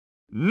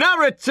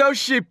Naruto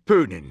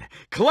Shippuden,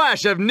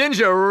 Clash of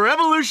Ninja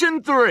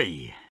Revolution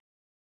 3.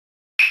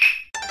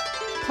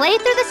 Play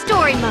through the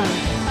story mode.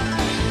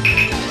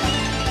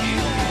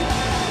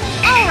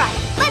 Alright,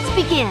 let's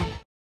begin.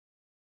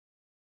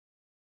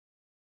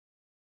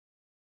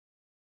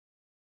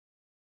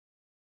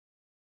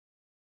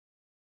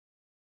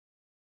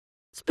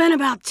 It's been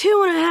about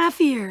 2.5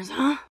 years,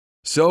 huh?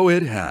 So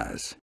it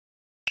has.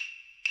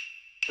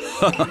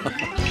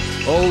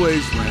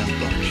 Always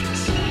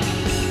rambunctious.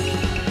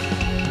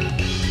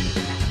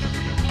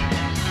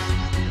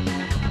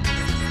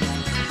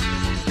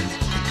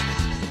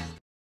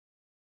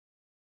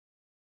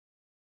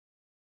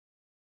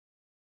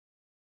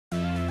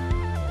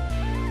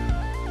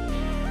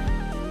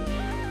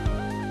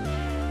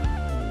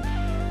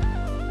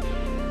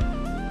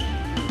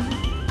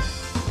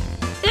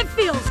 It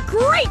feels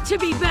great to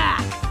be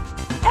back!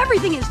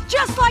 Everything is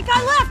just like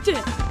I left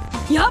it!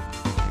 Yup,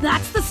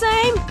 that's the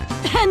same,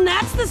 and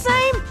that's the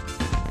same.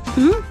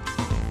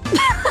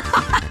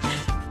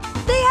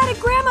 They added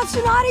Grandma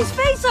Tsunade's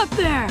face up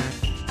there!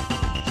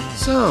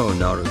 So,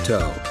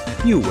 Naruto,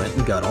 you went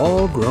and got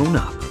all grown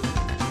up.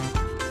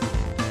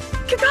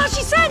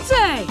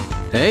 Kakashi-sensei!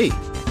 Hey!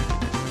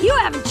 You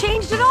haven't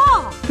changed at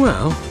all!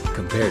 Well,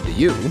 compared to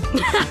you.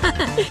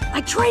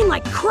 I train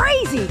like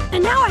crazy,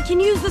 and now I can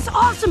use this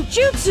awesome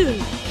jutsu!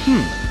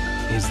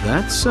 Is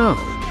that so?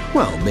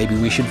 Well, maybe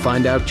we should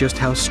find out just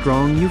how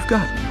strong you've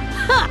gotten.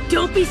 Ha!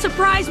 Don't be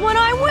surprised when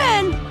I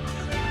win!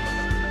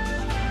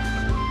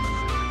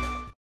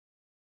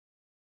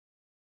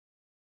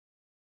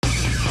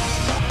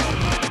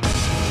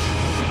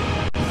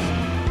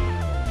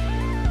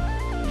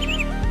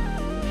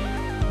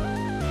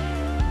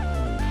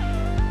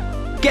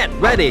 Get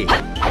ready!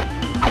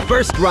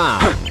 First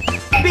round,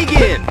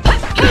 begin!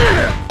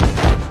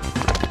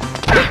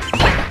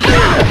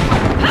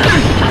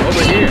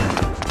 Over here!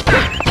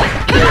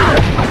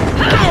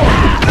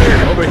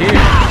 Over here!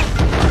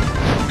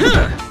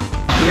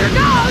 Here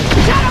goes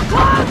Shadow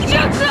Cloud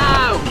Jutsu!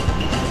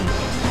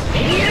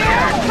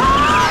 Here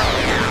comes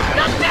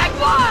the big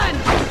one!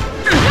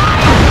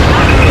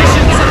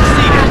 Mission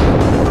succeeded!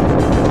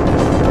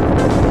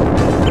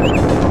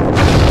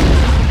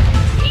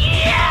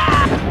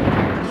 Yeah!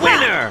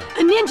 Winner! A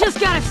ninja's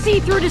gotta see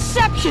through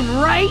deception,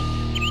 right?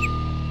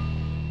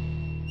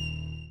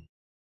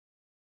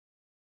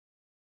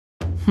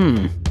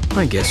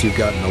 I guess you've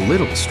gotten a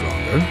little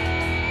stronger.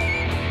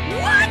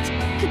 What?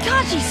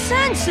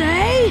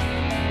 Kakashi-sensei?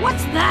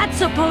 What's that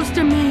supposed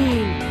to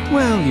mean?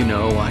 Well, you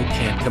know, I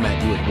can't come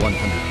at you at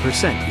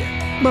 100%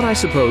 yet. But I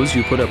suppose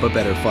you put up a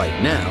better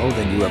fight now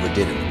than you ever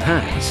did in the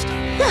past.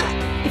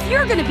 If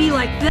you're gonna be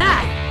like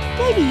that,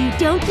 maybe you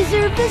don't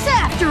deserve this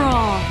after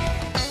all.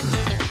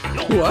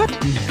 What?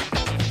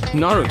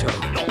 Naruto.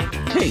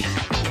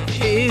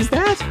 Hey, is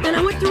that? And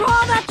I went through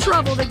all that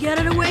trouble to get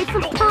it away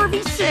from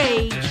pervy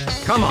Sage.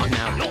 Come on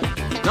now.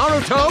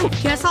 Naruto!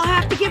 Guess I'll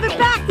have to give it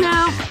back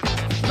now.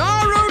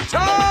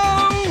 Naruto!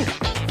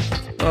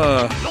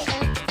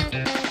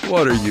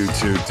 What are you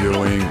two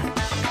doing?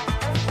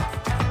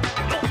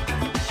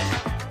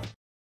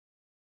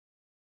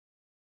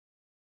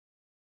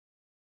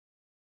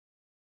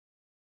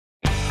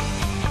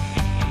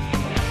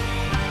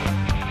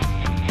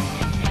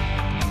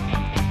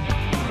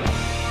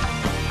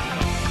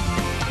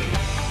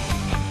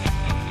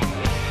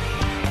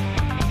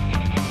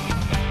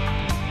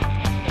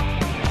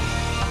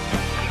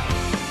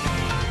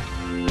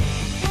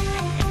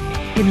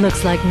 It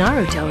looks like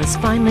Naruto has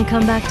finally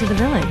come back to the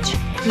village.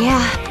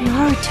 Yeah,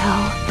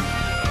 Naruto.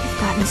 You've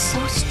gotten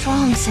so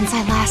strong since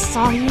I last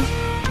saw you,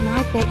 and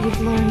I bet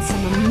you've learned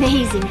some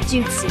amazing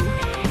jutsu.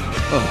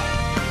 Oh,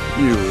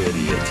 you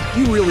idiot.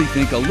 You really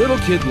think a little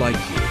kid like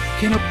you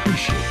can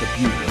appreciate the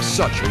beauty of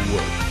such a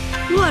work?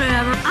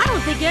 Whatever. I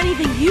don't think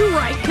anything you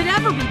write could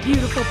ever be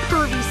beautiful,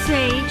 pervy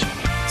Sage.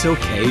 It's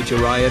okay,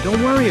 Jiraiya.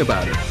 Don't worry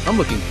about it. I'm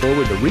looking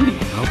forward to reading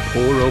it. I'll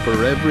pore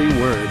over every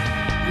word.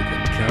 You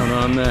can count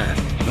on that.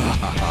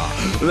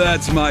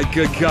 That's my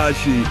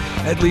Kakashi.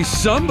 At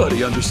least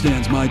somebody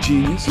understands my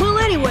genius. Well,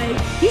 anyway,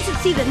 you should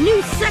see the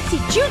new sexy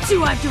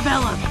jutsu I've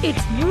developed.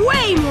 It's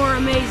way more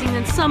amazing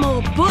than some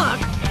old book.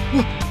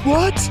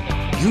 What?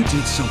 You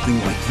did something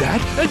like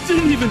that and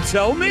didn't even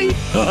tell me?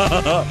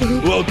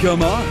 Well,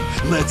 come on.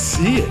 Let's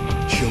see it.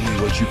 Show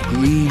me what you've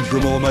gleaned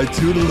from all my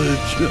tutelage.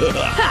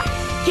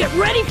 Ha! Get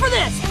ready for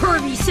this,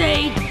 pervy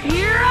Sage.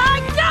 Here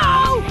I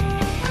go!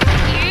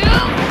 You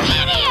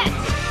idiot!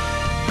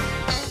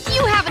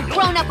 You haven't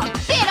grown up a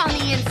bit on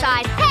the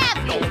inside,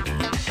 have you?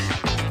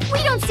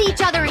 We don't see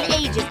each other in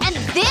ages, and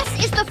this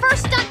is the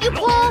first stunt you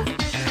pull?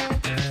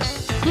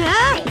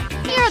 Yeah?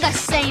 You're the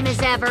same as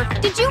ever.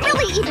 Did you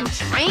really even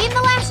train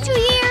the last 2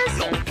 years?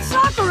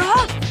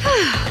 Sakura?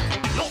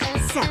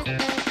 So,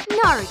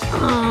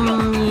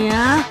 Naruto,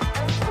 Yeah?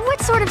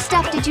 what sort of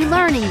stuff did you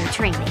learn in your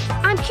training?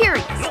 I'm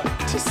curious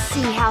to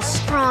see how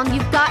strong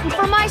you've gotten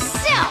for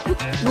myself.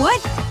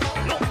 What?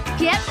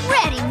 Get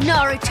ready,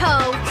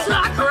 Naruto!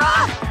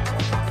 Sakura?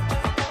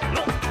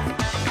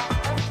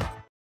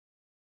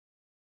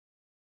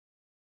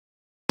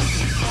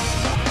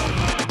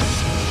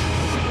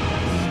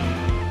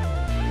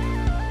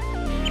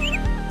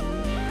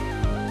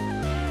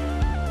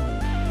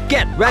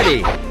 Get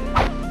ready.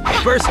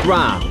 First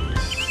round.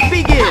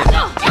 Begin.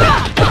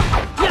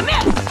 You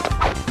missed!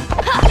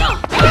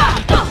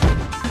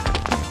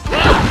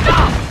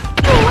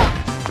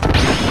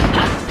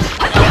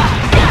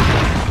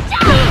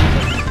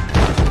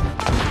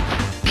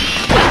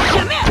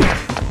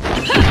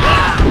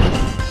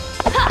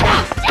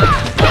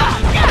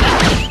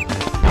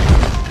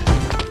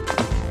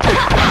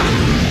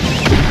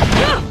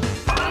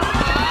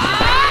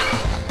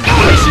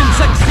 Mission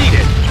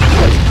succeeded.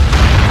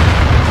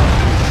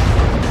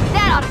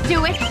 That ought to do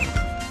it.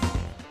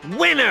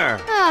 Winner.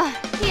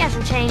 He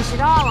hasn't changed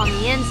at all on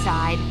the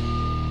inside.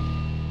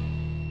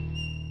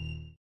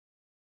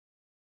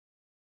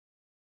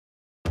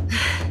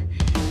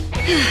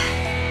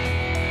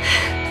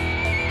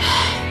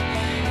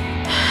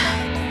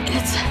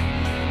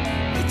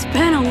 It's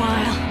been a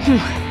while.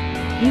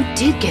 You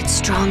did get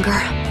stronger.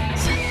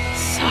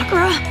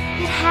 Sakura?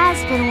 It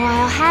has been a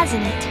while,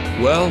 hasn't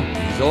it? Well,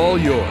 he's all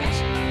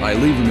yours. I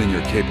leave him in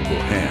your capable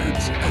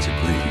hands, as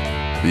agreed.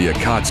 The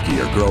Akatsuki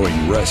are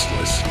growing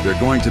restless. They're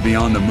going to be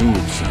on the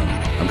move soon.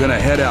 I'm gonna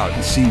head out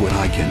and see what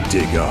I can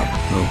dig up.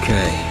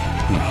 Okay.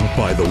 Oh,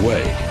 by the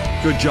way,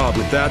 good job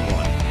with that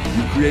one.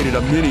 You created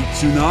a mini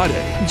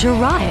Tsunade.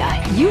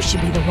 Jiraiya, you should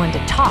be the one to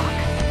talk.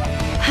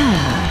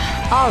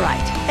 All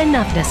right,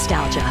 enough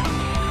nostalgia.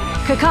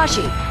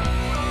 Kakashi,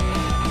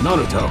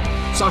 Naruto,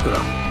 Sakura,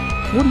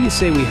 what do you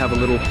say we have a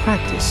little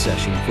practice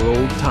session for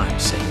old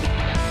time's sake?